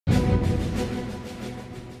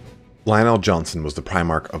Lionel Johnson was the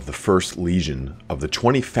Primarch of the First Legion of the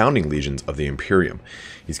 20 founding legions of the Imperium.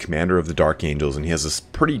 He's commander of the Dark Angels, and he has this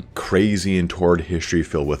pretty crazy and torrid history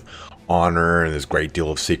filled with honor and this great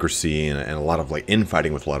deal of secrecy and a lot of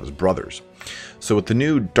infighting with a lot of his brothers. So with the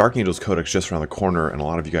new Dark Angels Codex just around the corner, and a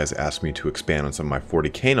lot of you guys asked me to expand on some of my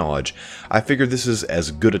 40k knowledge, I figured this is as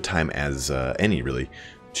good a time as any, really,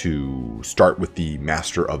 to start with the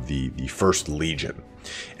Master of the First Legion.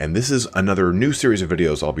 And this is another new series of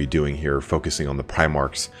videos I'll be doing here, focusing on the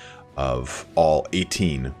Primarchs of all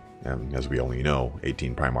 18, and as we only know,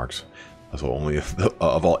 18 Primarchs, so only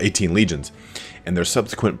of all 18 legions, and their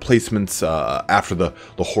subsequent placements after the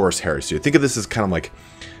Horus Heresy. Think of this as kind of like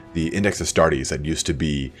the Index Astartes that used to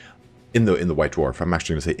be in the White Dwarf. I'm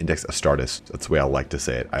actually going to say Index Astartes. That's the way I like to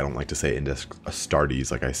say it. I don't like to say Index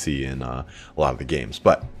Astartes like I see in a lot of the games.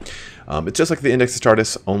 But it's just like the Index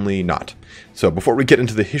Astartes, only not. So before we get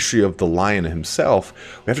into the history of the Lion himself,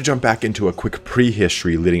 we have to jump back into a quick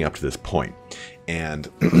prehistory leading up to this point. And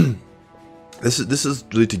this is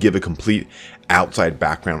really to give a complete outside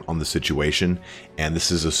background on the situation, and this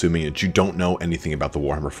is assuming that you don't know anything about the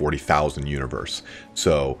Warhammer 40,000 universe.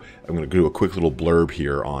 So I'm going to do a quick little blurb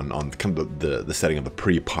here on kind of the setting of the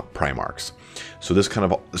pre-Primarchs.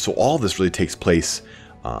 So all this really takes place,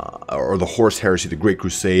 or the Horus Heresy, the Great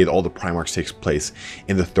Crusade, all the Primarchs takes place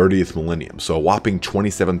in the 30th millennium. So a whopping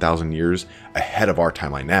 27,000 years ahead of our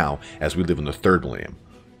timeline now, as we live in the 3rd millennium.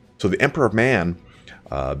 So the Emperor of Man,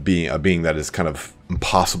 being a being that is kind of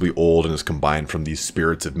impossibly old and is combined from these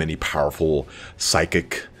spirits of many powerful,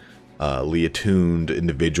 psychically attuned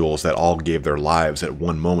individuals that all gave their lives at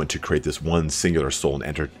one moment to create this one singular soul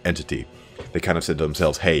and entity. They kind of said to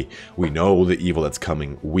themselves, hey, we know the evil that's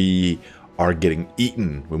coming. We are getting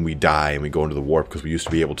eaten when we die and we go into the warp, because we used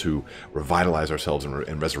to be able to revitalize ourselves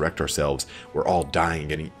and resurrect ourselves. We're all dying and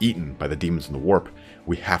getting eaten by the demons in the warp.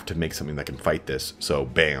 We have to make something that can fight this. So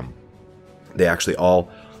bam. They actually all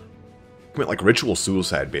commit like ritual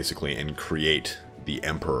suicide, basically, and create the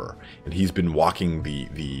Emperor. And he's been walking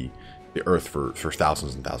the Earth for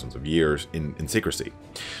thousands and thousands of years in secrecy.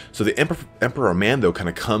 So the Emperor Man, though, kind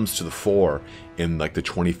of comes to the fore in like the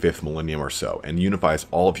 25th millennium or so, and unifies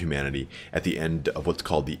all of humanity at the end of what's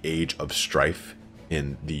called the Age of Strife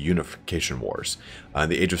in the Unification Wars.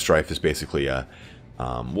 The Age of Strife is basically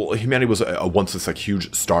well, humanity was once this like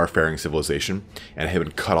huge star-faring civilization, and it had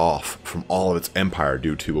been cut off from all of its empire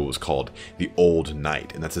due to what was called the Old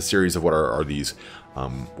Night, and that's a series of what are these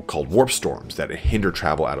called warp storms that hinder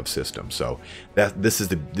travel out of system. So this is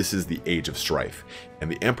the Age of Strife, and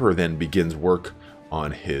the Emperor then begins work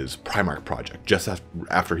on his Primarch project just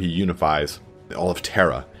after he unifies all of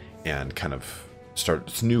Terra and kind of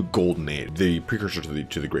starts this new golden age, the precursor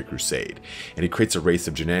to the Great Crusade, and he creates a race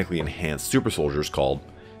of genetically enhanced super soldiers called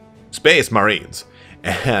Space Marines.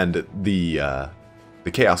 And the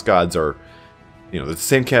Chaos Gods are, the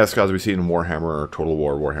same Chaos Gods we see in Warhammer or Total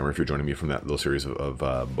War Warhammer, if you're joining me from those series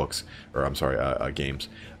of books, or I'm sorry, games.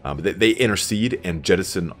 But they intercede and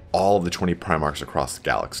jettison all of the 20 Primarchs across the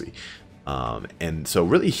galaxy. And so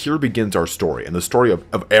really here begins our story, and the story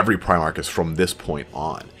of every Primarch is from this point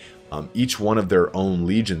on. Each one of their own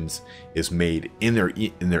legions is made in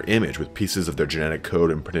their image, with pieces of their genetic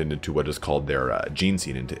code imprinted into what is called their gene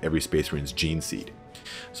seed, into every Space Marine's gene seed.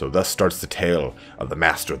 So thus starts the tale of the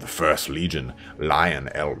Master of the First Legion,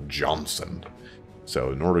 Lionel Johnson.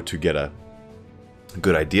 So in order to get a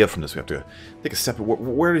good idea from this, we have to take a step.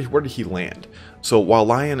 Where did he land? So while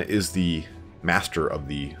Lion is the Master of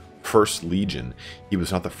the First Legion, he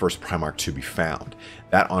was not the first Primarch to be found.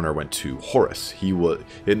 That honor went to Horus. He was,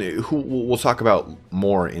 who we'll talk about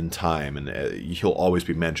more in time, and he'll always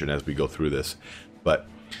be mentioned as we go through this. But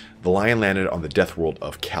the Lion landed on the Death World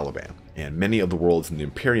of Caliban, and many of the worlds in the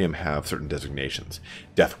Imperium have certain designations: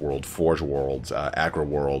 Death World, Forge Worlds, Agra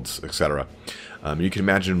Worlds, etc. You can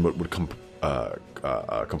imagine what would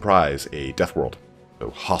comprise a Death World. So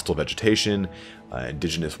hostile vegetation,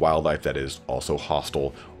 indigenous wildlife that is also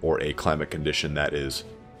hostile, or a climate condition that is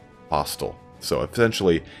hostile. So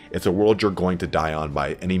essentially, it's a world you're going to die on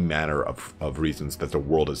by any manner of reasons that the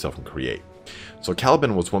world itself can create. So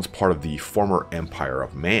Caliban was once part of the former Empire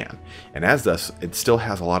of Man, and as thus, it still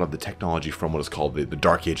has a lot of the technology from what is called the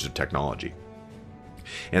Dark Ages of technology.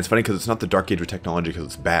 And it's funny because it's not the Dark Age of technology because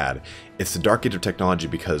it's bad. It's the Dark Age of technology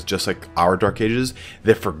because, just like our Dark Ages,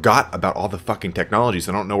 they forgot about all the fucking technologies.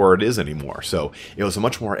 So I don't know where it is anymore. So it was a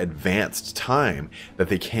much more advanced time that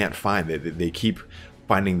they can't find. They keep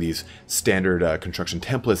finding these standard construction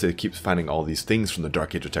templates. It keeps finding all these things from the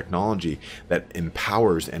Dark Age of technology that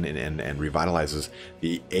empowers and revitalizes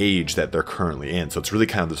the age that they're currently in. So it's really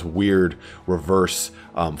kind of this weird reverse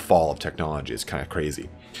fall of technology. It's kind of crazy,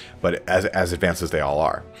 but as advanced as they all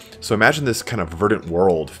are. So imagine this kind of verdant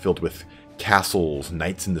world filled with castles,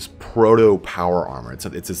 knights in this proto power armor. It's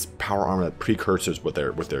this power armor that precursors what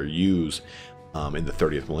they're used in the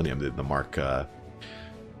 30th millennium, the Mark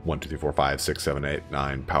 1, 2, 3, 4, 5, 6, 7, 8,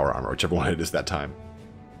 9 power armor, whichever one it is that time,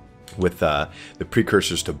 with the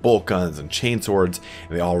precursors to bolt guns and chain swords,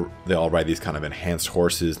 and they all ride these kind of enhanced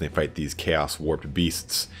horses, and they fight these chaos warped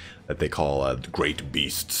beasts that they call great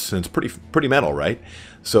beasts, and it's pretty metal, right?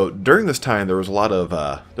 So during this time, there was a lot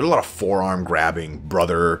of forearm grabbing,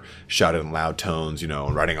 brother shouted in loud tones,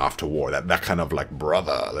 and riding off to war. That kind of like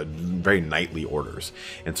brother, very knightly orders.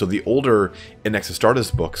 And so the older Index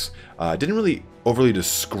Astartes books didn't really overly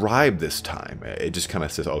describe this time. It just kind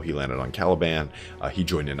of says, oh, he landed on Caliban, he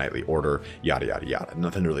joined a knightly order, yada yada yada.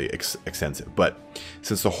 Nothing really extensive. But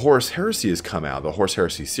since the Horus Heresy has come out, the Horus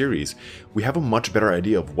Heresy series, we have a much better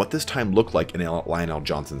idea of what this time looked like in Lionel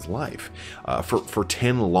Johnson's life. For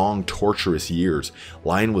 10 long, torturous years,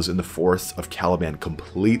 Lion was in the forests of Caliban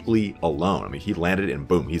completely alone. I mean, he landed and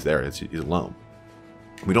boom, he's there. He's alone.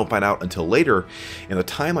 We don't find out until later in the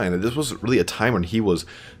timeline that this was really a time when he was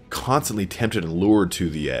constantly tempted and lured to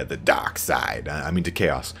the dark side. I mean, to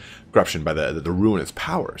chaos, corruption by the ruinous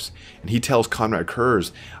powers. And he tells Konrad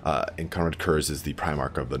Curze, and Konrad Curze is the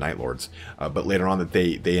Primarch of the Night Lords, but later on that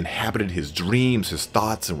they inhabited his dreams, his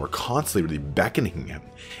thoughts, and were constantly really beckoning him.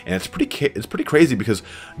 And it's pretty crazy because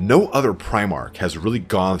no other Primarch has really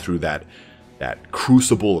gone through that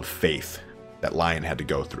crucible of faith that Lion had to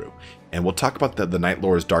go through. And we'll talk about the Night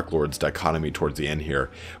Lords, Dark Lords dichotomy towards the end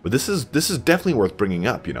here. But this is definitely worth bringing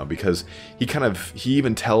up, because he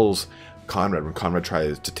even tells Konrad, when Konrad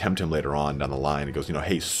tries to tempt him later on down the line, he goes,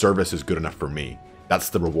 hey, service is good enough for me. That's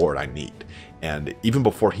the reward I need. And even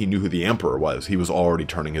before he knew who the Emperor was, he was already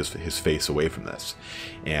turning his face away from this.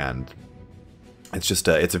 And it's just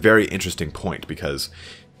it's a very interesting point, because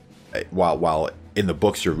while in the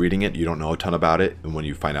books you're reading it, you don't know a ton about it, and when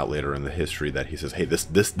you find out later in the history that he says, hey,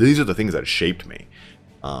 these are the things that shaped me.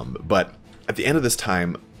 But at the end of this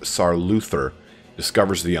time, Tsar Luther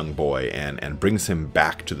discovers the young boy and brings him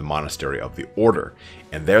back to the monastery of the Order,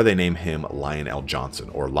 and there they name him Lion L. Johnson,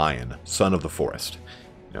 or Lion, son of the forest.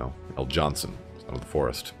 L. Johnson, son of the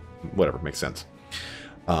forest, whatever, makes sense.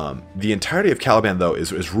 The entirety of Caliban, though,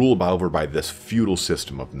 is ruled over by this feudal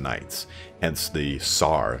system of knights, hence the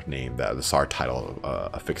Tsar name, the Tsar title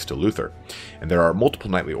affixed to Luther. And there are multiple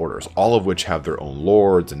knightly orders, all of which have their own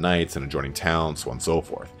lords and knights and adjoining towns, so on and so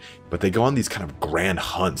forth. But they go on these kind of grand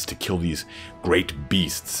hunts to kill these great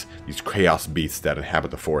beasts, these chaos beasts that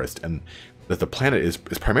inhabit the forest, and that the planet is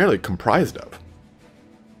primarily comprised of.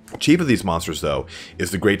 Chief of these monsters, though,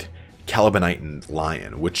 is the great Calibanite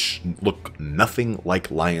lion, which look nothing like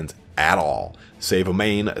lions at all, save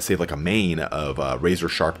like a mane of razor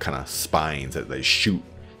sharp kind of spines that they shoot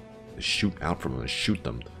out from them and shoot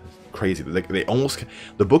them. Crazy. They almost,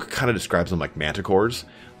 the book kind of describes them like manticores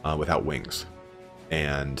without wings,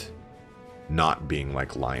 and not being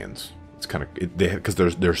like lions. It's kind of, because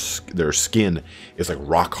their skin is like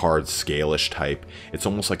rock hard, scalish type. It's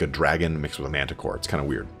almost like a dragon mixed with a manticore. It's kind of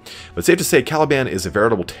weird. But safe to say, Caliban is a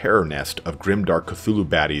veritable terror nest of grimdark Cthulhu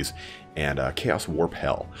baddies and chaos warp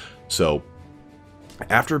hell. So,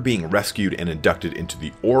 after being rescued and inducted into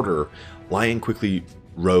the Order, Lion quickly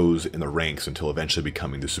rose in the ranks until eventually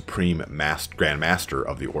becoming the supreme Grand Master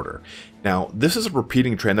of the Order. Now, this is a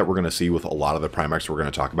repeating trend that we're going to see with a lot of the Primarchs we're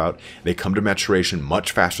going to talk about. They come to maturation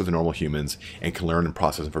much faster than normal humans and can learn and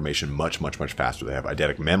process information much faster. They have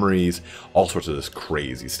eidetic memories, all sorts of this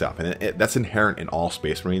crazy stuff. And that's inherent in all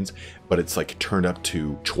Space Marines, but it's like turned up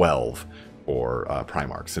to 12 for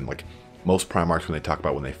Primarchs. And like most Primarchs, when they talk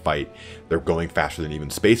about when they fight, they're going faster than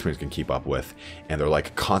even Space Marines can keep up with, and they're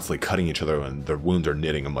like constantly cutting each other, and their wounds are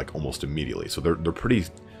knitting them like almost immediately. So they're pretty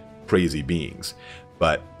crazy beings,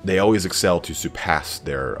 but they always excel to surpass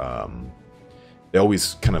their they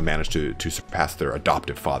always kind of manage to surpass their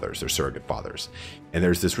adoptive fathers, their surrogate fathers. And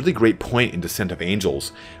there's this really great point in Descent of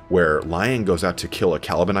Angels where Lion goes out to kill a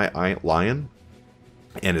Calibanite lion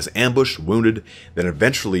and is ambushed, wounded, then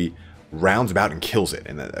eventually rounds about and kills it.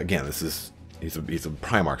 And again, he's a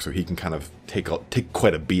Primarch, so he can kind of take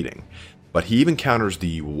quite a beating. But he even counters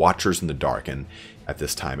the Watchers in the Dark and at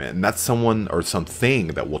this time, and that's someone or something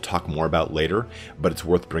that we'll talk more about later. But it's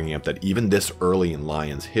worth bringing up that even this early in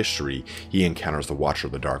Lion's history, he encounters the Watcher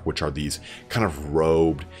of the Dark, which are these kind of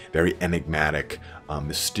robed, very enigmatic,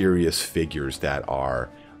 mysterious figures that are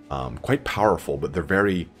quite powerful, but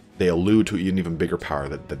they allude to an even bigger power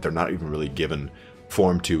that they're not even really given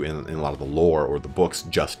form to in a lot of the lore or the books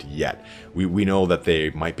just yet. We know that they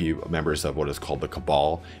might be members of what is called the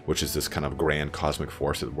Cabal, which is this kind of grand cosmic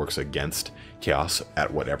force that works against chaos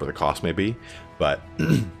at whatever the cost may be, but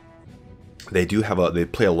they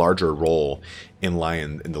play a larger role in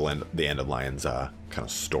the end of Lion's kind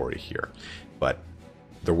of story here, but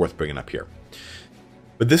they're worth bringing up here.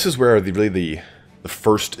 But this is where the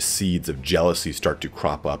first seeds of jealousy start to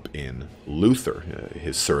crop up in Luther,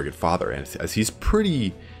 his surrogate father, and as he's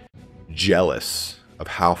pretty jealous of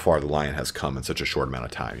how far the Lion has come in such a short amount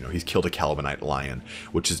of time. You know, he's killed a Calibanite lion,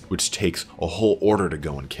 which takes a whole order to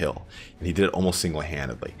go and kill, and he did it almost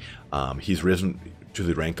single-handedly. He's risen to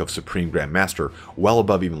the rank of Supreme Grand Master, well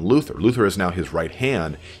above even Luther. Luther is now his right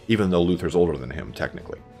hand, even though Luther's older than him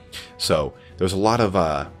technically. So there's a lot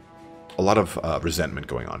of resentment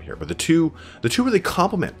going on here, but the two really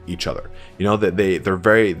complement each other. You know, that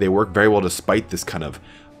they work very well despite this kind of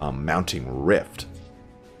mounting rift,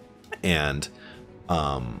 and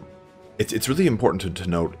it's really important to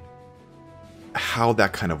note how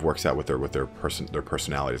that kind of works out with their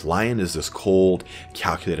personalities. Lion is this cold,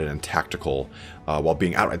 calculated, and tactical, while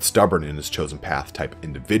being outright stubborn in his chosen path type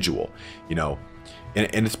individual. You know,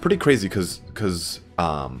 and it's pretty crazy because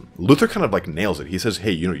Luther kind of like nails it. He says,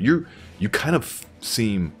 "Hey, you know, you kind of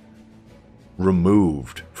seem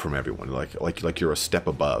removed from everyone, like you're a step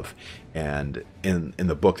above." And in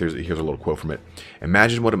the book, here's a little quote from it.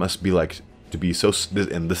 "Imagine what it must be like to be so,"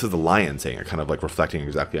 and this is the Lion saying it, kind of like reflecting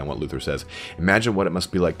exactly on what Luther says. "Imagine what it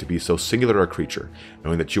must be like to be so singular a creature,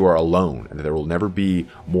 knowing that you are alone and that there will never be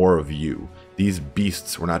more of you. These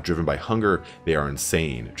beasts were not driven by hunger, they are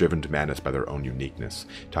insane, driven to madness by their own uniqueness,"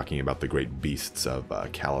 talking about the great beasts of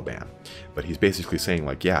Caliban. But he's basically saying,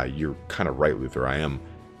 like, yeah, you're kind of right, Luther. I am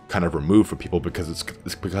kind of removed from people because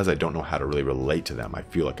it's because I don't know how to really relate to them. I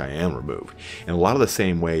feel like I am removed. In a lot of the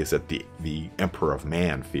same ways that the Emperor of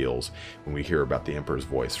Man feels when we hear about the Emperor's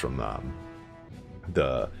voice from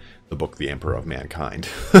the book The Emperor of Mankind.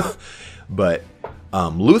 But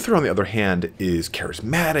Luther, on the other hand, is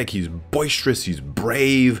charismatic, he's boisterous, he's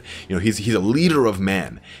brave, you know, he's a leader of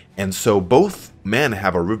men. And so both men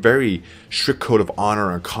have a very strict code of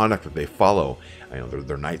honor and conduct that they follow. I know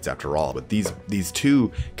they're knights after all, but these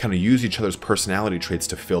two kind of use each other's personality traits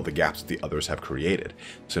to fill the gaps that the others have created.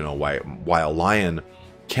 So, you know, while Lion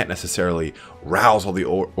can't necessarily rouse all the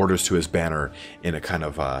orders to his banner in a kind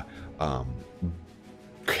of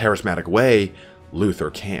charismatic way,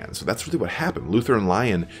 Luther can. So that's really what happened. Luther and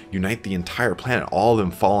Lion unite the entire planet, all of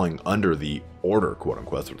them falling under the Order, quote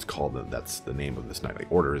unquote. That's what it's called. That's the name of this knightly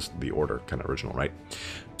order, is the Order, kind of original, right?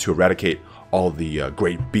 To eradicate all the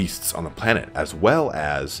great beasts on the planet, as well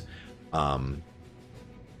as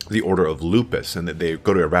the Order of Lupus. And that they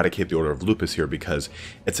go to eradicate the Order of Lupus here because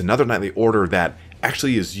it's another knightly order that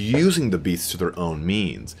actually is using the beasts to their own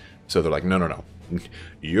means. So they're like, no.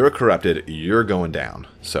 You're corrupted, you're going down.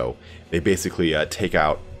 So they basically take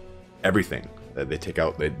out everything.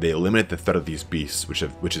 They eliminate the threat of these beasts, which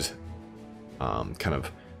is kind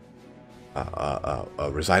of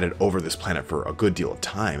resided over this planet for a good deal of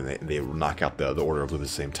time. They knock out the Order of Lupus at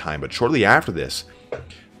the same time. But shortly after this,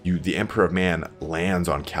 the Emperor of Man lands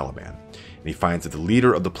on Caliban, and he finds that the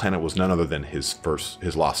leader of the planet was none other than his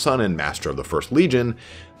lost son and master of the First Legion,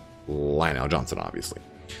 Lionel Johnson, obviously.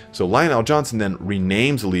 So Lionel Johnson then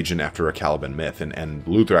renames the Legion after a Caliban myth, and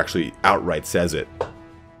Luther actually outright says it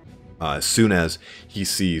as soon as he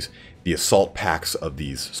sees the assault packs of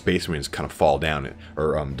these space marines kind of fall down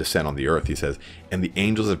or descend on the earth. He says, "And the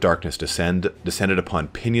angels of darkness descended upon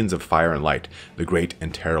pinions of fire and light, the great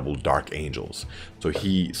and terrible dark angels." So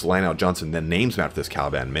Lionel Johnson then names him after this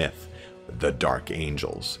Caliban myth, the Dark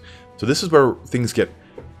Angels. So this is where things get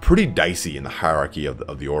pretty dicey in the hierarchy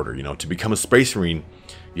of the order. You know, to become a space marine,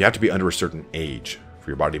 you have to be under a certain age for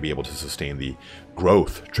your body to be able to sustain the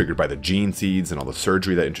growth triggered by the gene seeds and all the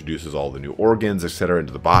surgery that introduces all the new organs, etc.,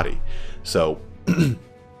 into the body. So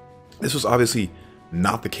this was obviously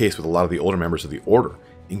not the case with a lot of the older members of the order,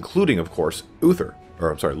 including, of course, Luther.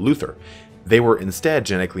 They were instead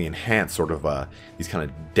genetically enhanced, sort of these kind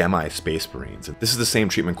of demi-space marines. And this is the same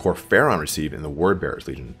treatment Cor Ferron received in the Wordbearers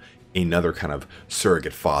Legion, another kind of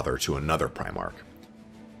surrogate father to another Primarch.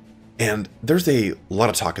 And there's a lot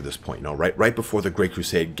of talk at this point, you know, right before the Great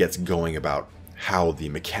Crusade gets going, about how the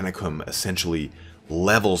Mechanicum essentially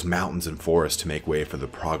levels mountains and forests to make way for the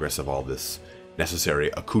progress of all this necessary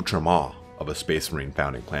accoutrement of a Space Marine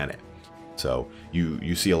founding planet. So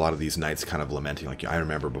you see a lot of these knights kind of lamenting, like, I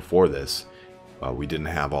remember before this, we didn't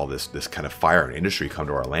have all this kind of fire and industry come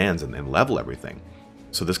to our lands and level everything.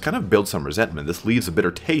 So this kind of builds some resentment. This leaves a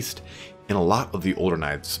bitter taste in a lot of the older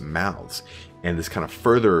knights' mouths. And this kind of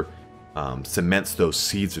further cements those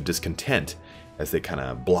seeds of discontent as they kind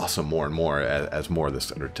of blossom more and more as more of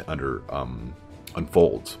this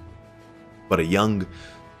unfolds. But a young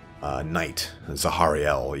knight,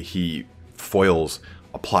 Zahariel, he foils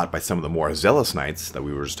a plot by some of the more zealous knights that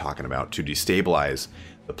we were just talking about to destabilize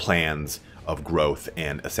the plans of growth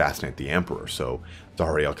and assassinate the emperor. So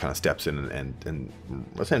Zahariel kind of steps in and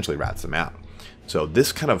essentially rats them out. So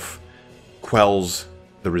this kind of quells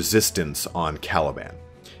the resistance on Caliban.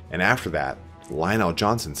 And after that, Lionel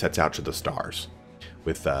Johnson sets out to the stars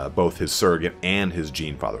with both his surrogate and his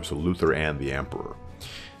gene father, so Luther and the emperor.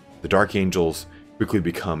 The Dark Angels quickly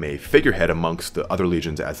become a figurehead amongst the other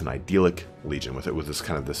legions as an idyllic legion, with this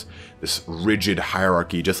kind of this rigid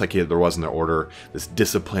hierarchy, just like there was in their order, this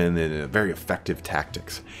discipline and very effective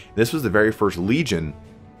tactics. And this was the very first legion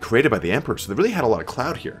created by the emperor, so they really had a lot of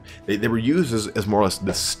clout here. They were used as more or less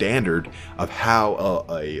the standard of how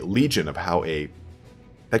a legion, of how a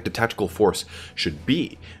effective tactical force should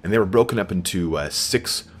be, and they were broken up into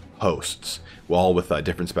 6 hosts, all with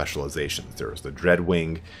different specializations. There was the Dread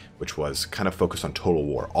Wing, which was kind of focused on total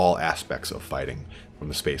war, all aspects of fighting from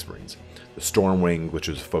the Space Marines. The Storm Wing, which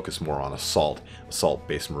was focused more on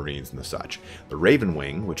assault-based Marines and the such. The Raven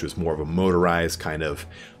Wing, which was more of a motorized kind of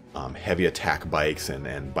heavy attack bikes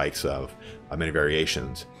and bikes of many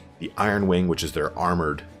variations. The Iron Wing, which is their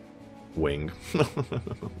armored wing.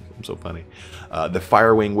 I'm so funny. The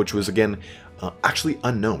Fire Wing, which was again actually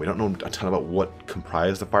unknown. We don't know a ton about what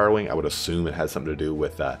comprised the Fire Wing. I would assume it has something to do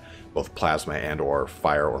with both plasma and or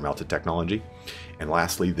fire or melted technology. And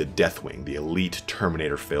lastly, the Death Wing, the elite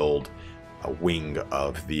Terminator-filled wing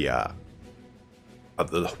of the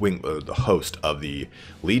host of the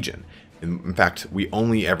Legion. In fact, we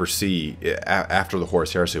only ever see, after the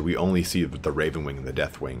Horus Heresy, we only see the Raven Wing and the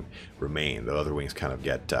Death Wing remain. The other wings kind of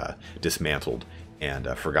get dismantled and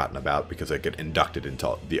forgotten about because they get inducted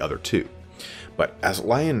into the other 2. But as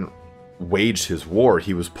Lion waged his war,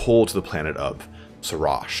 he was pulled to the planet of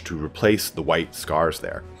Sarash to replace the white scars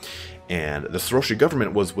there. And the Saroshi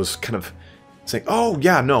government was kind of saying, oh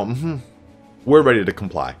yeah, no, we're ready to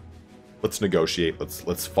comply. Let's negotiate,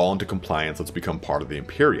 let's fall into compliance, let's become part of the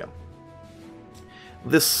Imperium.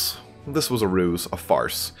 This was a ruse, a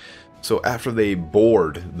farce. So after they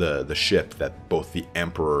board the ship that both the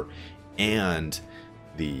Emperor and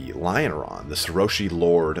the Lion are on, the Saroshi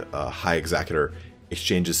Lord High Executor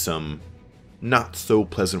exchanges some not so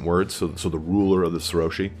pleasant words, so the ruler of the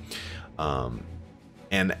Saroshi.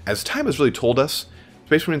 And as time has really told us,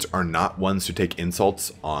 Space Marines are not ones to take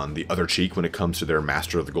insults on the other cheek when it comes to their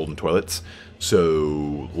master of the golden toilets.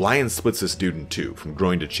 So Lion splits this dude in 2, from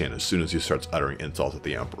groin to chin, as soon as he starts uttering insults at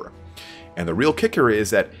the Emperor. And the real kicker is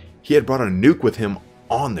that he had brought a nuke with him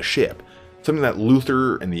on the ship, something that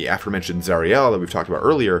Luther and the aforementioned Zariel that we've talked about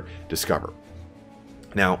earlier discover.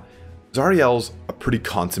 Now, Zariel's a pretty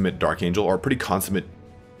consummate Dark Angel, or a pretty consummate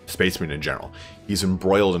Space Marine in general. He's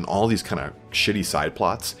embroiled in all these kind of shitty side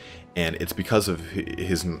plots, and it's because of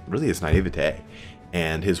his naivete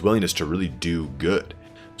and his willingness to really do good.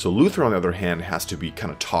 So Luther, on the other hand, has to be kind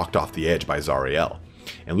of talked off the edge by Zariel,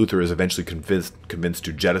 and Luther is eventually convinced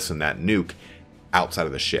to jettison that nuke outside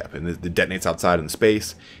of the ship, and it detonates outside in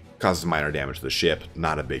space, causes minor damage to the ship,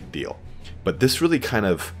 not a big deal. But this really kind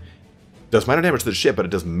of does minor damage to the ship, but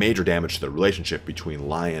it does major damage to the relationship between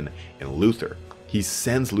Lion and Luther. He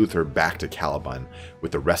sends Luther back to Caliban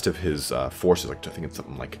with the rest of his forces. Like, I think it's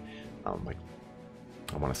something like I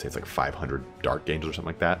want to say it's like 500 Dark Angels or something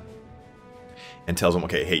like that, and tells him,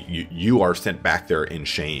 okay, hey, you are sent back there in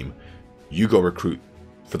shame. You go recruit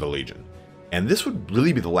for the Legion. And this would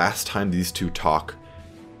really be the last time these two talk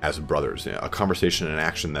as brothers. You know, a conversation and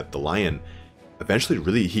action that the Lion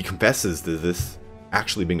eventually he confesses to this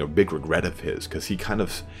actually being a big regret of his, because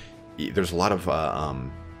there's a lot of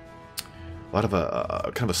kind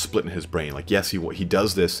of a split in his brain. Like, yes, he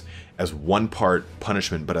does this as one part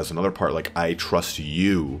punishment, but as another part, like, I trust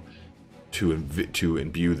you to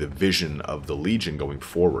imbue the vision of the Legion going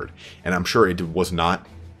forward. And I'm sure it was not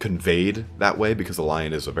conveyed that way, because the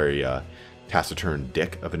Lion is a very taciturn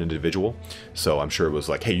dick of an individual. So I'm sure it was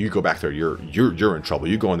like, hey, you go back there, you're in trouble.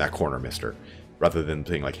 You go in that corner, mister. Rather than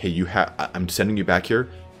being like, hey, I'm sending you back here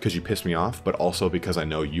because you pissed me off, but also because I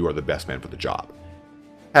know you are the best man for the job.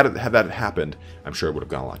 Had that happened, I'm sure it would have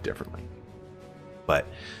gone a lot differently. But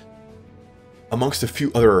amongst a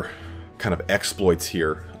few other kind of exploits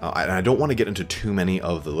here, and I don't want to get into too many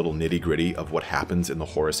of the little nitty-gritty of what happens in the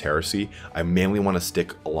Horus Heresy. I mainly want to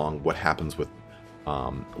stick along what happens with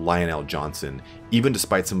Lionel Johnson, even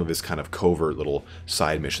despite some of his kind of covert little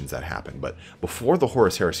side missions that happen. But before the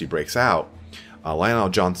Horus Heresy breaks out, Lionel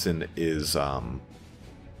Johnson is kind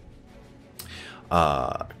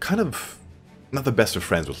of not the best of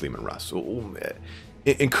friends with Leman Russ.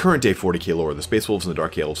 In current day 40k lore, the Space Wolves and the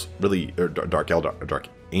Dark Elves really, or Dark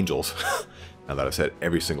Angels, now that I've said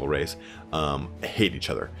every single race, hate each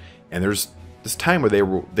other. And there's this time where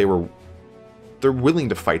they're willing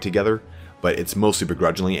to fight together, but it's mostly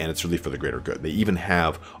begrudgingly, and it's really for the greater good. They even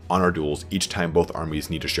have honor duels each time both armies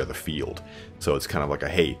need to share the field. So it's kind of like a,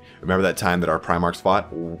 hey, remember that time that our Primarchs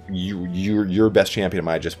fought? You're best champion,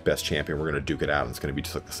 my just best champion. We're going to duke it out, and it's going to be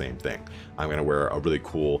just like the same thing. I'm going to wear a really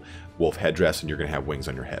cool wolf headdress, and you're going to have wings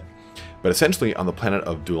on your head. But essentially, on the planet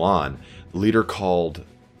of Dulan, the leader called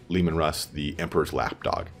Leman Russ the Emperor's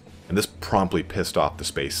lapdog. And this promptly pissed off the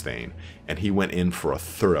Space Thane, and he went in for a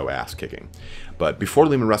thorough ass-kicking. But before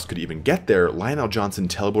Leman Russ could even get there, Lionel Johnson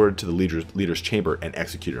teleported to the leader's chamber and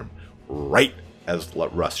executed him right as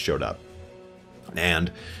Russ showed up.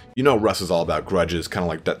 And you know Russ is all about grudges, kind of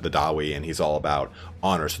like the Dawi, and he's all about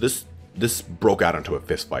honor. So this broke out into a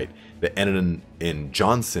fist fight that ended in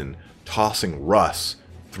Johnson tossing Russ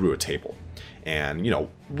through a table. And, you know,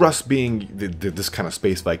 Russ being this kind of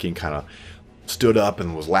space Viking kind of stood up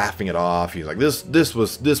and was laughing it off. He's like, this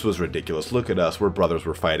was ridiculous. Look at us. We're brothers.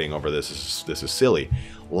 We're fighting over this. This is silly.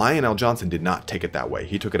 Lionel Johnson did not take it that way.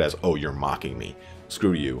 He took it as, oh, you're mocking me.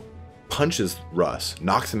 Screw you. Punches Russ,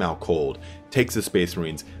 knocks him out cold, takes the Space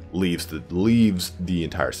Marines, leaves the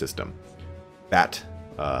entire system. That's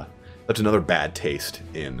another bad taste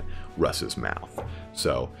in Russ's mouth.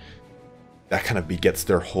 So that kind of begets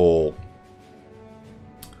their whole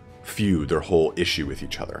feud, their whole issue with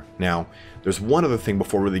each other. Now, there's one other thing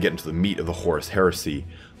before we really get into the meat of the Horus Heresy.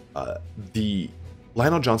 The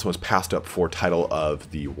Lionel Johnson was passed up for title of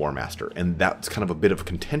the War Master, and that's kind of a bit of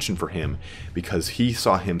contention for him because he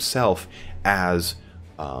saw himself as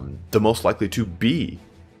the most likely to be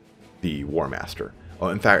the War Master.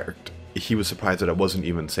 In fact, he was surprised that it wasn't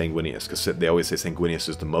even Sanguinius, because they always say Sanguinius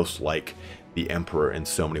is the most like the Emperor in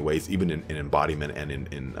so many ways, even in embodiment and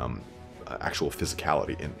in actual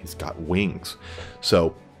physicality, and he's got wings.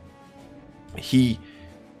 So he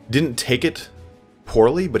didn't take it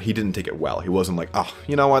poorly, but he didn't take it well. He wasn't like, oh,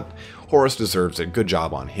 you know what, Horus deserves it, good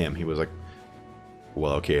job on him. He was like,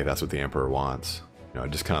 well, okay, if that's what the Emperor wants. You know,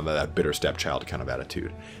 just kind of that bitter stepchild kind of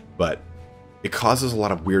attitude. But it causes a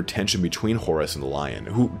lot of weird tension between Horus and the Lion,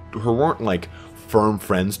 who weren't like firm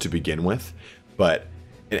friends to begin with. But,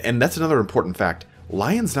 and that's another important fact,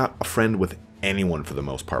 Lion's not a friend with anyone for the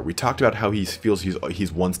most part. We talked about how he feels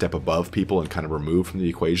he's one step above people and kind of removed from the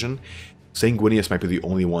equation. Sanguinius might be the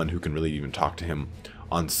only one who can really even talk to him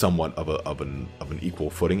on somewhat of an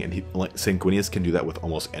equal footing, and Sanguinius can do that with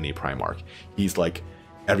almost any Primarch. He's like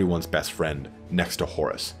everyone's best friend next to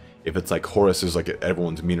Horus. If it's like Horus is like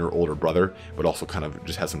everyone's meaner older brother, but also kind of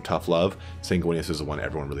just has some tough love, Sanguinius is the one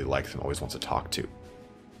everyone really likes and always wants to talk to.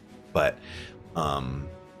 But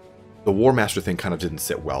the War Master thing kind of didn't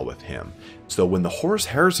sit well with him. So when the Horus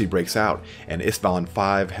Heresy breaks out and Isstvan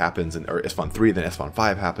 5 happens, or Isstvan 3, then Isstvan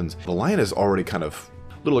 5 happens, the Lion is already kind of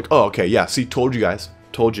a little like, oh, okay, yeah, see, told you guys,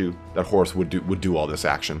 told you that Horus would do all this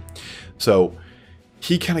action. So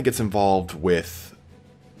he kind of gets involved with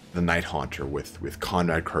the Night Haunter, with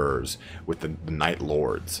Konroad Curze, with the Night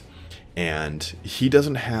Lords, and he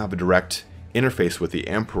doesn't have a direct interface with the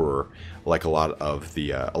Emperor like a lot of the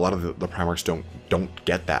Primarchs don't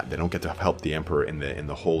get that. They don't get to help the Emperor in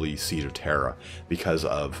the holy seat of Terra because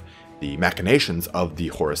of the machinations of the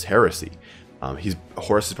Horus Heresy.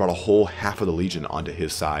 Horus has brought a whole half of the Legion onto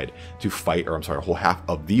his side to fight, or I'm sorry, a whole half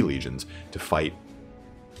of the legions to fight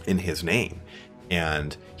in his name,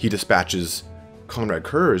 and he dispatches Konroad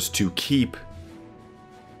Curze to keep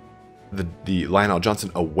the Lionel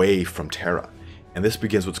Johnson away from Terra. And this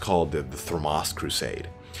begins what's called the Thermos Crusade.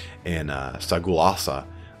 In Sagulasa,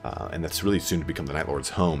 and that's really soon to become the Night Lord's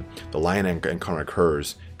home, the Lion and Konroad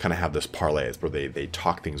Curze kind of have this parlay where they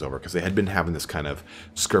talk things over, because they had been having this kind of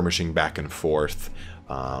skirmishing back and forth,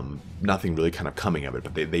 nothing really kind of coming of it,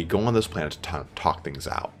 but they go on this planet to talk things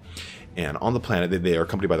out. And on the planet, they are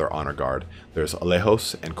accompanied by their honor guard. There's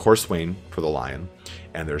Alejos and Corswain for the Lion,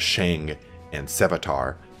 and there's Shang and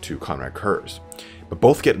Sevatar to Konroad Curze. But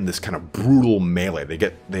both get in this kind of brutal melee.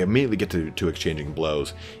 They immediately get to exchanging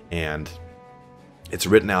blows, and it's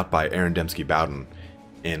written out by Aaron Dembski Bowden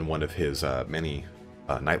in one of his many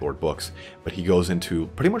Night Lord books. But he goes into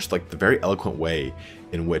pretty much like the very eloquent way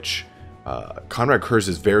in which Konroad Curze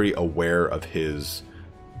is very aware of his,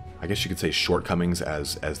 I guess you could say, shortcomings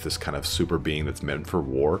as this kind of super being that's meant for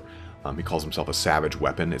war. He calls himself a savage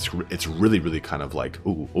weapon. It's really, really kind of like,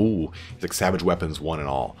 ooh. He's like, savage weapons, one and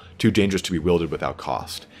all. Too dangerous to be wielded without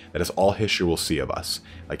cost. That is all history will see of us.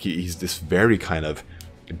 Like, he's this very kind of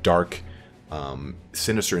dark,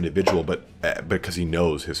 sinister individual, but because he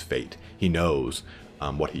knows his fate. He knows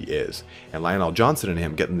what he is. And Lionel Johnson and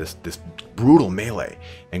him get in this brutal melee.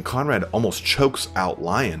 And Konrad almost chokes out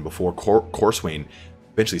Lion before Corswain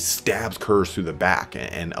eventually stabs Curze through the back.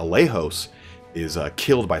 And Alejos is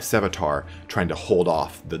killed by Sevatar trying to hold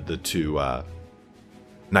off the two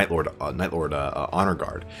Night Lord Honor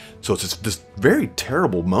Guard. So it's this very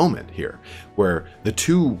terrible moment here where the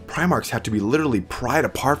two Primarchs have to be literally pried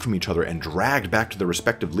apart from each other and dragged back to their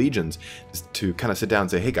respective legions to kind of sit down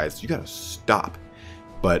and say, hey guys, you gotta stop.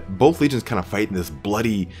 But both legions kind of fight in this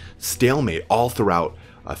bloody stalemate all throughout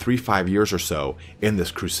 3-5 years or so in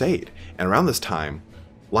this crusade. And around this time,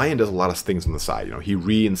 Lion does a lot of things on the side. You know, he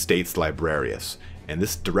reinstates Librarius, and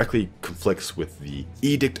this directly conflicts with the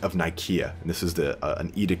Edict of Nicaea. And this is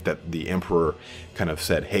an edict that the Emperor kind of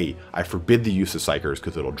said, hey, I forbid the use of Psykers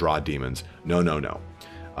because it'll draw demons. No.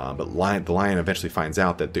 But the Lion eventually finds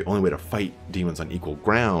out that the only way to fight demons on equal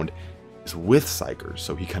ground is with Psykers.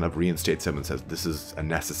 So he kind of reinstates him and says, this is a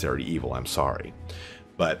necessary evil, I'm sorry.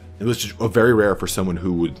 But it was just very rare for someone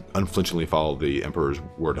who would unflinchingly follow the Emperor's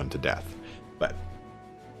word unto death. But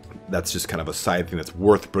that's just kind of a side thing that's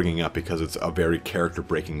worth bringing up because it's a very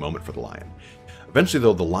character-breaking moment for the Lion. Eventually,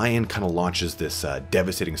 though, the Lion kind of launches this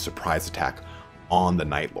devastating surprise attack on the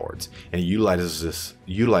Night Lords, and he utilizes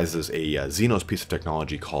a Xenos piece of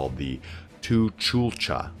technology called the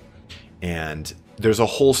Tuchulcha. And there's a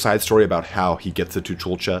whole side story about how he gets the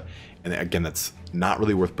Tuchulcha, and again, that's not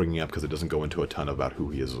really worth bringing up because it doesn't go into a ton about who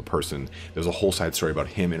he is as a person. There's a whole side story about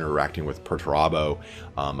him interacting with Perturabo,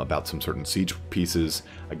 about some certain siege pieces.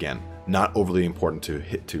 Again, not overly important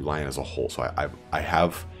to Lion as a whole, so I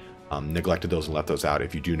have neglected those and left those out.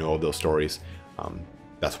 If you do know of those stories,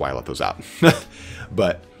 that's why I left those out.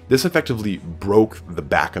 But this effectively broke the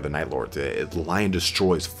back of the Night Lords. The Lion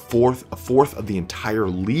destroys a fourth of the entire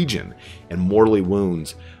legion and mortally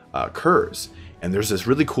wounds Curze. And there's this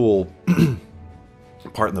really cool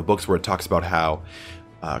part in the books where it talks about how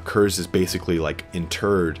Curze is basically like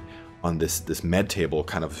interred on this med table,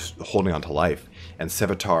 kind of holding on to life, and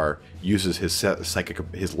Sevatar uses his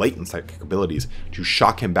latent psychic abilities to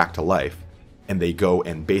shock him back to life, and they go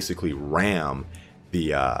and basically ram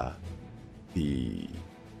the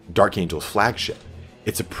Dark Angel's flagship.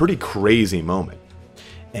 It's a pretty crazy moment,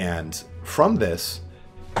 and from this,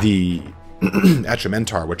 the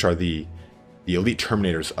Atramentar, which are the elite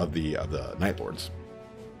Terminators of the Night Lords,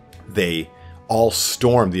 they all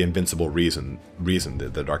storm the Invincible Reason,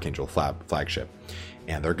 the Dark Angel flagship,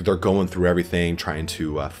 and they're going through everything, trying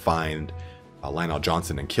to find Lionel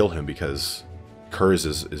Johnson and kill him because Curze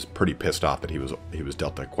is pretty pissed off that he was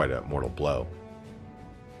dealt quite a mortal blow.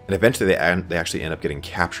 And eventually, they actually end up getting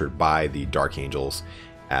captured by the Dark Angels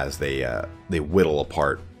as they whittle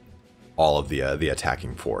apart all of the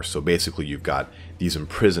attacking force. So basically, you've got these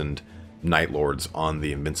imprisoned Night Lords on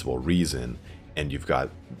the Invincible Reason, and you've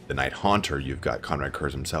got the Night Haunter, you've got Konrad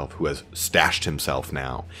Curze himself, who has stashed himself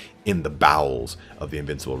now in the bowels of the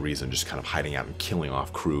Invincible Reason, just kind of hiding out and killing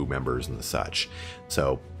off crew members and the such.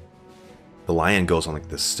 So the Lion goes on like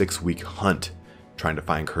this 6-week hunt trying to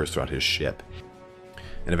find Curze throughout his ship.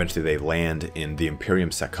 And eventually they land in the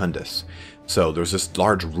Imperium Secundus. So there's this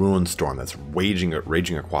large ruin storm that's raging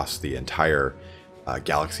across the entire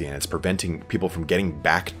galaxy, and it's preventing people from getting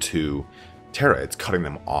back to Terra. It's cutting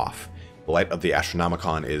them off. The light of the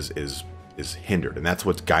Astronomicon is hindered, and that's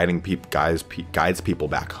what's guides people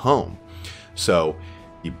back home. So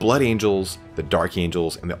the Blood Angels, the Dark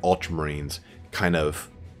Angels, and the Ultramarines kind of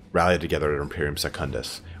rally together at Imperium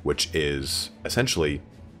Secundus, which is essentially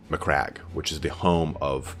Macragge, which is the home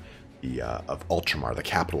of Ultramar, the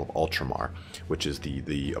capital of Ultramar, which is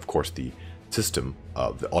of course the system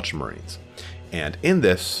of the Ultramarines. And in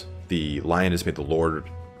this, the Lion is made the Lord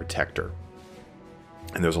Protector.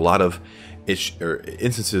 And there's a lot of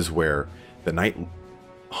instances where the Night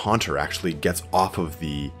Haunter actually gets off of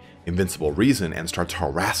the Invincible Reason and starts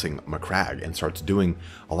harassing Macragge and starts doing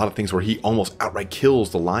a lot of things where he almost outright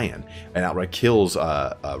kills the Lion and outright kills,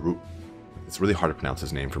 it's really hard to pronounce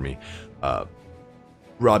his name for me,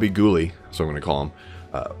 Robbie Gooley, so I'm going to call him,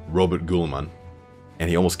 Robert Guleman, and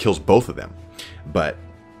he almost kills both of them. But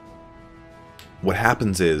what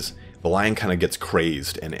happens is the Lion kind of gets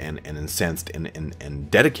crazed and incensed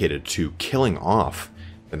and dedicated to killing off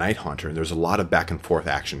the Night Haunter, and there's a lot of back and forth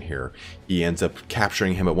action here. He ends up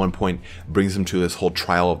capturing him at one point, brings him to this whole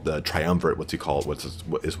trial of the triumvirate, what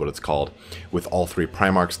it's called, with all three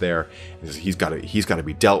Primarchs there. He's got to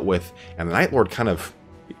be dealt with, and the Night Lord kind of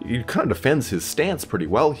defends his stance pretty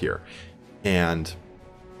well here. And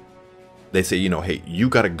they say, you know, hey, you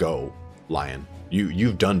got to go, Lion.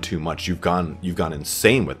 You've done too much. You've gone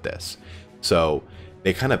insane with this. So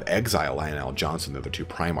they kind of exile Lionel Johnson, the other two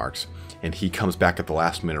Primarchs, and he comes back at the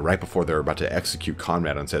last minute, right before they're about to execute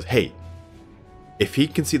Konrad, and says, hey, if he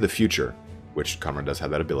can see the future, which Konrad does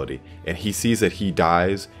have that ability, and he sees that he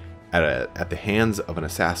dies at the hands of an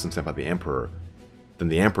assassin sent by the Emperor, then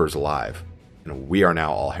the Emperor's alive, and we are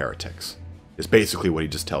now all heretics. Is basically what he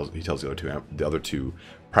just tells. He tells the other two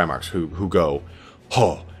Primarchs who go,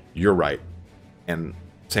 oh, you're right. And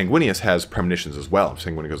Sanguinius has premonitions as well.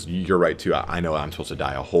 Sanguinius goes, you're right too. I know I'm supposed to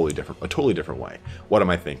die a totally different way. What am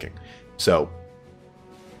I thinking? So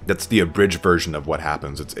that's the abridged version of what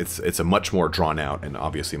happens. It's a much more drawn out and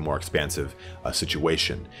obviously more expansive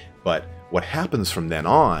situation. But what happens from then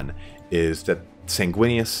on is that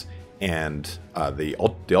Sanguinius and the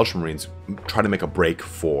Ultramarines try to make a break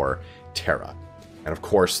for Terra. And of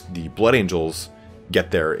course, the Blood Angels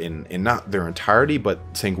get there in not their entirety,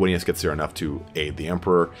 but Sanguinius gets there enough to aid the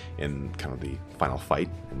Emperor in kind of the final fight.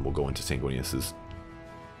 And we'll go into Sanguinius's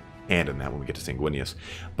hand in that when we get to Sanguinius.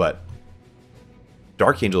 But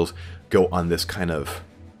Dark Angels go on this kind of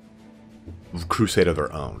crusade of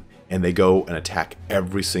their own, and they go and attack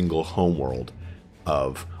every single homeworld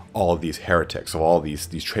of all of these heretics, of all of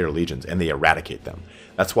these traitor legions, and they eradicate them.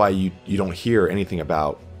 That's why you don't hear anything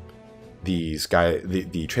about these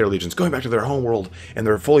the traitor legions going back to their homeworld and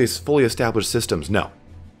their fully established systems. No,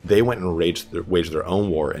 they went and waged their own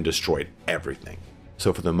war and destroyed everything.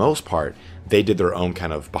 So for the most part, they did their own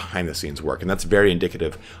kind of behind-the-scenes work, and that's very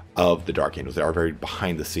indicative of the Dark Angels. They are very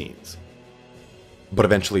behind-the-scenes. But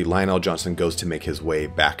eventually, Lionel Johnson goes to make his way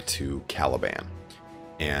back to Caliban.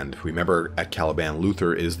 And remember, at Caliban,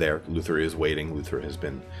 Luther is there. Luther is waiting. Luther has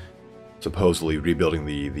been supposedly rebuilding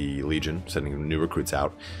the Legion, sending new recruits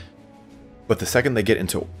out. But the second they get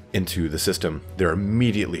into the system, they're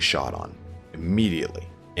immediately shot on. Immediately.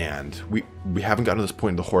 And we haven't gotten to this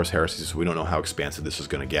point in the Horus Heresy, so we don't know how expansive this is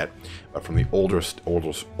going to get. But from the older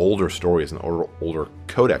stories and older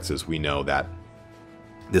codexes, we know that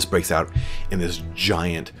this breaks out in this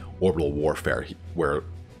giant orbital warfare where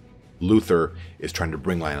Luther is trying to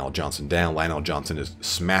bring Lionel Johnson down. Lionel Johnson is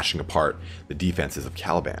smashing apart the defenses of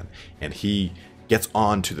Caliban, and he gets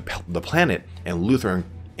onto the planet, and Luther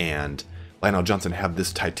and Lionel Johnson have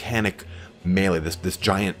this titanic melee, this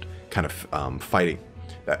giant kind of fighting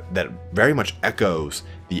that very much echoes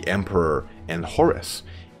the Emperor and Horus.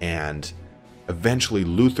 And eventually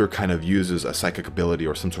Luther kind of uses a psychic ability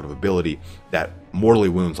or some sort of ability that mortally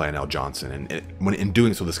wounds Lionel Johnson, and when in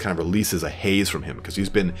doing so, this kind of releases a haze from him, because he's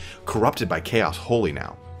been corrupted by chaos wholly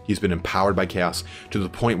now. He's been empowered by chaos to the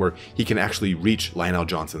point where he can actually reach Lionel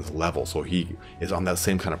Johnson's level, so he is on that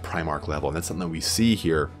same kind of Primarch level. And that's something that we see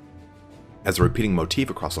here as a repeating motif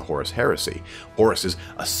across the Horus Heresy. Horus is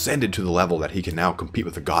ascended to the level that he can now compete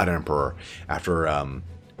with the God Emperor after,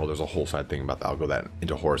 well, there's a whole side thing about that. I'll go that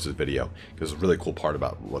into Horus's video, because it's a really cool part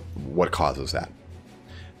about what causes that.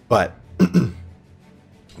 But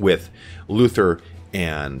with Luther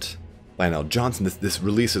and Lionel Johnson, this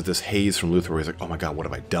releases this haze from Luther where he's like, oh my god, what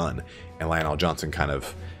have I done? And Lionel Johnson kind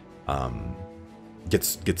of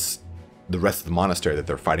gets the rest of the monastery that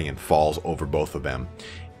they're fighting in falls over both of them.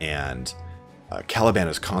 And Caliban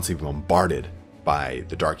is constantly bombarded by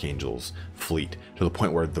the Dark Angels fleet to the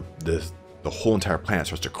point where the whole entire planet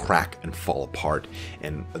starts to crack and fall apart,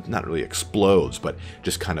 and not really explodes, but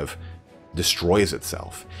just kind of destroys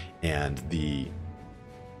itself. And the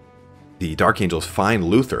Dark Angels find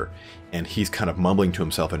Luther, and he's kind of mumbling to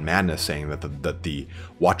himself in madness, saying that the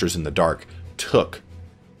Watchers in the Dark took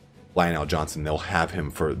Lionel Johnson. They'll have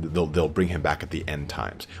him they'll bring him back at the end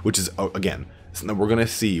times, which is, again, something that we're going to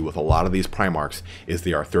see with a lot of these Primarchs is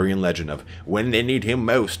the Arthurian legend of when they need him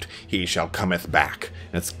most, he shall cometh back.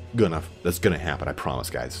 That's gonna happen, I promise,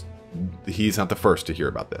 guys. He's not the first to hear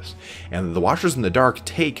about this. And the Watchers in the Dark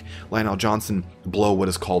take Lionel Johnson below what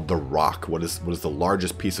is called the Rock, what is the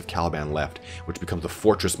largest piece of Caliban left, which becomes the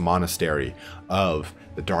fortress monastery of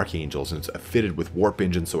the Dark Angels, and it's fitted with warp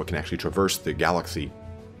engines so it can actually traverse the galaxy.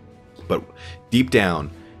 But deep down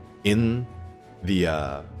in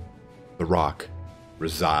the Rock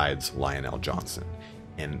resides Lionel Johnson.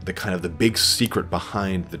 And the big secret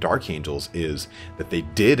behind the Dark Angels is that they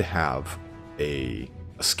did have a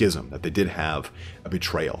schism, that they did have a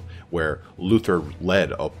betrayal, where Luther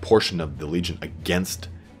led a portion of the Legion against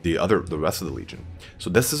the rest of the Legion. So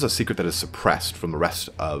this is a secret that is suppressed from the rest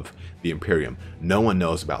of the Imperium. No one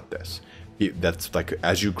knows about this. That's like,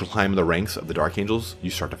 as you climb the ranks of the Dark Angels, you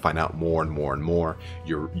start to find out more and more and more.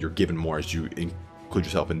 You're given more as you include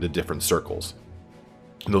yourself into different circles.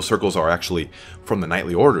 And those circles are actually from the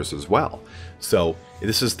knightly orders as well. So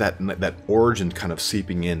this is that origin kind of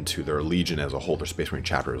seeping into their Legion as a whole, their Space Marine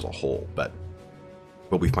chapter as a whole. But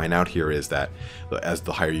what we find out here is that as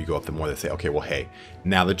the higher you go up, the more they say, okay, well, hey,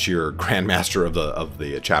 now that you're Grandmaster of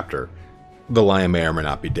the chapter, the lion may or may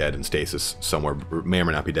not be dead in stasis somewhere, may or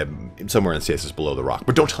may not be dead somewhere in stasis below the rock.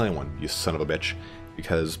 But don't tell anyone, you son of a bitch,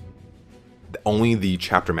 because only the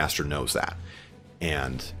chapter master knows that.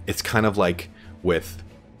 And it's kind of like with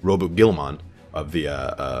Robo Gilliman of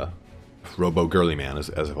the Robo Girly Man, as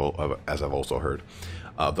I've also heard,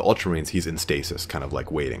 of the Ultramarines. He's in stasis, kind of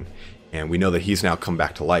like waiting. And we know that he's now come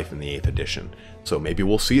back to life in the 8th edition. So maybe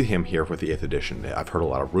we'll see him here with the 8th edition. I've heard a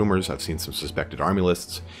lot of rumors. I've seen some suspected army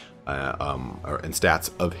lists and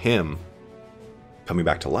stats of him coming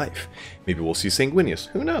back to life. Maybe we'll see Sanguinius.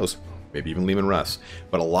 Who knows? Maybe even Leman Russ.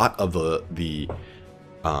 But a lot of the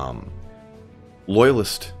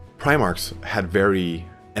loyalist Primarchs had very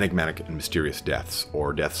enigmatic and mysterious deaths,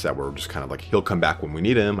 or deaths that were just kind of like, he'll come back when we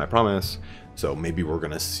need him, I promise. So maybe we're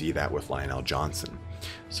going to see that with Lionel Johnson.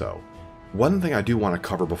 So one thing I do want to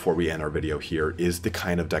cover before we end our video here is the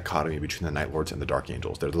kind of dichotomy between the Night Lords and the Dark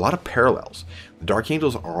Angels. There's a lot of parallels. The Dark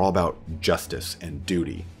Angels are all about justice and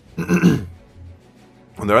duty. On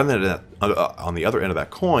the other end of that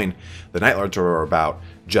coin, the Night Lords are about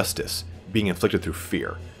justice being inflicted through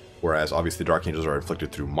fear, whereas obviously the Dark Angels are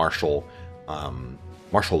inflicted through martial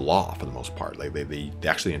law for the most part. Like they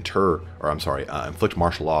actually inflict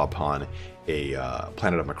martial law upon a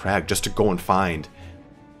planet of Macragge just to go and find.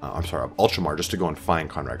 Ultramar, just to go and find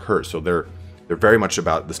Konroad Curze. So they're very much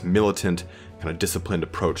about this militant, kind of disciplined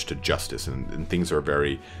approach to justice, and things are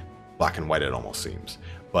very black and white, it almost seems.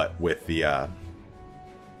 But with the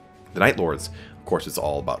Night Lords, of course, it's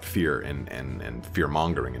all about fear and fear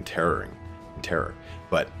mongering and terror.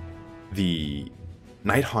 But the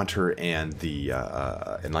Night Haunter and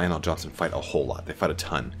and Lionel Johnson fight a whole lot. They fight a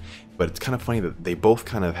ton. But it's kind of funny that they both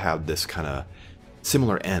kind of have this kind of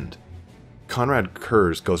similar end. Konroad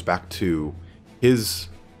Curze goes back to his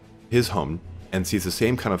home and sees the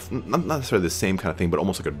same kind of, not necessarily the same kind of thing, but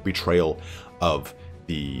almost like a betrayal of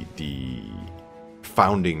the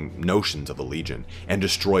founding notions of the Legion, and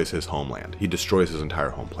destroys his homeland. He destroys his entire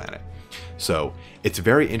home planet. So it's a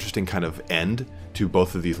very interesting kind of end to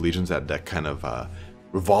both of these legions that kind of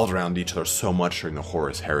revolve around each other so much during the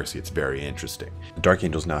Horus Heresy. It's very interesting. The Dark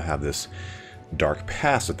Angels now have this dark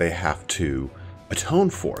past that they have to atone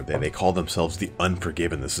for. They call themselves the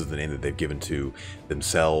Unforgiven. This is the name that they've given to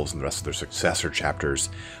themselves and the rest of their successor chapters.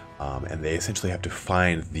 And they essentially have to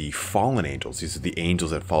find the fallen angels. These are the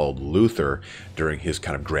angels that followed Luther during his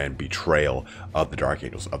kind of grand betrayal of the Dark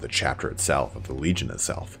Angels, of the chapter itself, of the Legion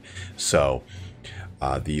itself. So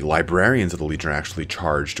the librarians of the Legion are actually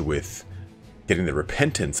charged with getting the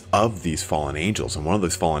repentance of these fallen angels. And one of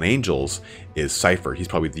those fallen angels is Cypher. He's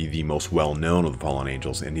probably the most well-known of the fallen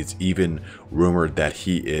angels, and it's even rumored that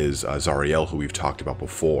he is Zariel, who we've talked about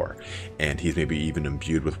before. And he's maybe even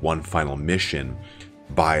imbued with one final mission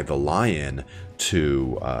by the Lion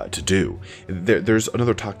to do. There's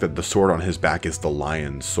another talk that the sword on his back is the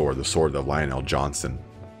Lion's sword, the sword of Lionel Johnson.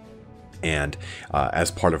 And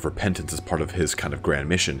as part of repentance, as part of his kind of grand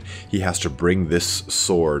mission, he has to bring this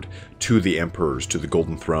sword to the emperors, to the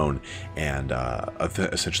Golden Throne, and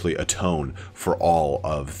essentially atone for all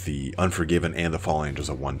of the Unforgiven and the fallen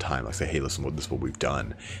angels at one time. Like say, hey, listen, this is what we've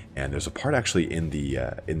done. And there's a part actually in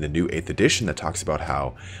the new 8th edition that talks about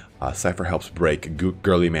how Cypher helps break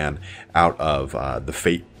Girly Man out of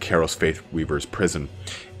the Karos Faith Weaver's prison.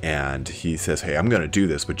 And he says, hey, I'm going to do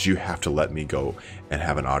this, but you have to let me go and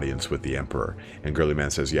have an audience with the Emperor. And Girly Man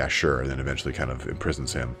says, yeah, sure, and then eventually kind of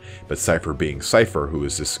imprisons him. But Cypher, being Cypher, who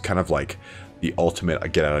is this kind of like the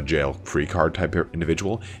ultimate get-out-of-jail-free card type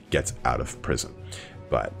individual, gets out of prison.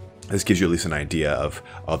 But this gives you at least an idea of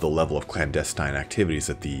the level of clandestine activities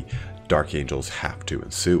that the Dark Angels have to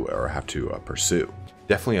ensue or have to pursue.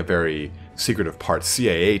 Definitely a very secretive part,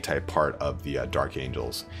 CIA-type part of the Dark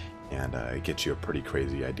Angels. And it gets you a pretty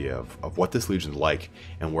crazy idea of what this Legion's like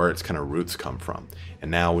and where its kind of roots come from. And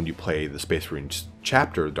now when you play the Space Marines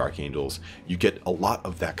chapter of Dark Angels, you get a lot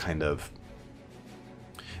of that kind of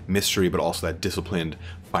mystery, but also that disciplined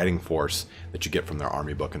fighting force that you get from their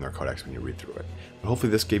army book and their codex when you read through it. But hopefully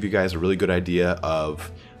this gave you guys a really good idea of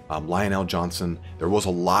Lionel Johnson. There was a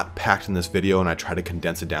lot packed in this video, and I tried to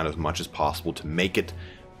condense it down as much as possible to make it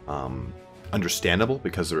understandable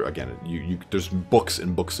because there, again, there's books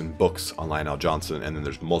and books and books on Lionel Johnson, and then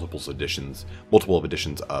there's multiple editions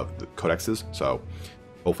of the codexes. So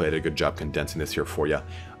hopefully I did a good job condensing this here for you.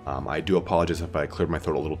 I do apologize if I cleared my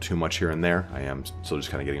throat a little too much here and there. I am still just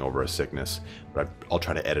kind of getting over a sickness, but I'll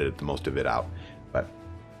try to edit the most of it out. But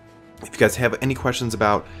if you guys have any questions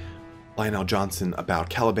about Lionel Johnson, about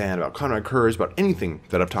Caliban, about Konroad Curze, about anything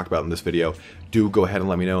that I've talked about in this video, do go ahead and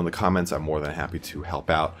let me know in the comments. I'm more than happy to help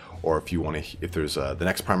out. Or if you want to, if there's the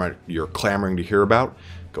next Primarch you're clamoring to hear about,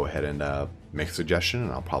 go ahead and make a suggestion,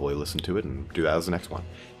 and I'll probably listen to it and do that as the next one.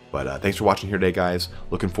 But thanks for watching here today, guys.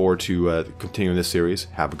 Looking forward to continuing this series.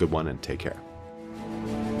 Have a good one and take care.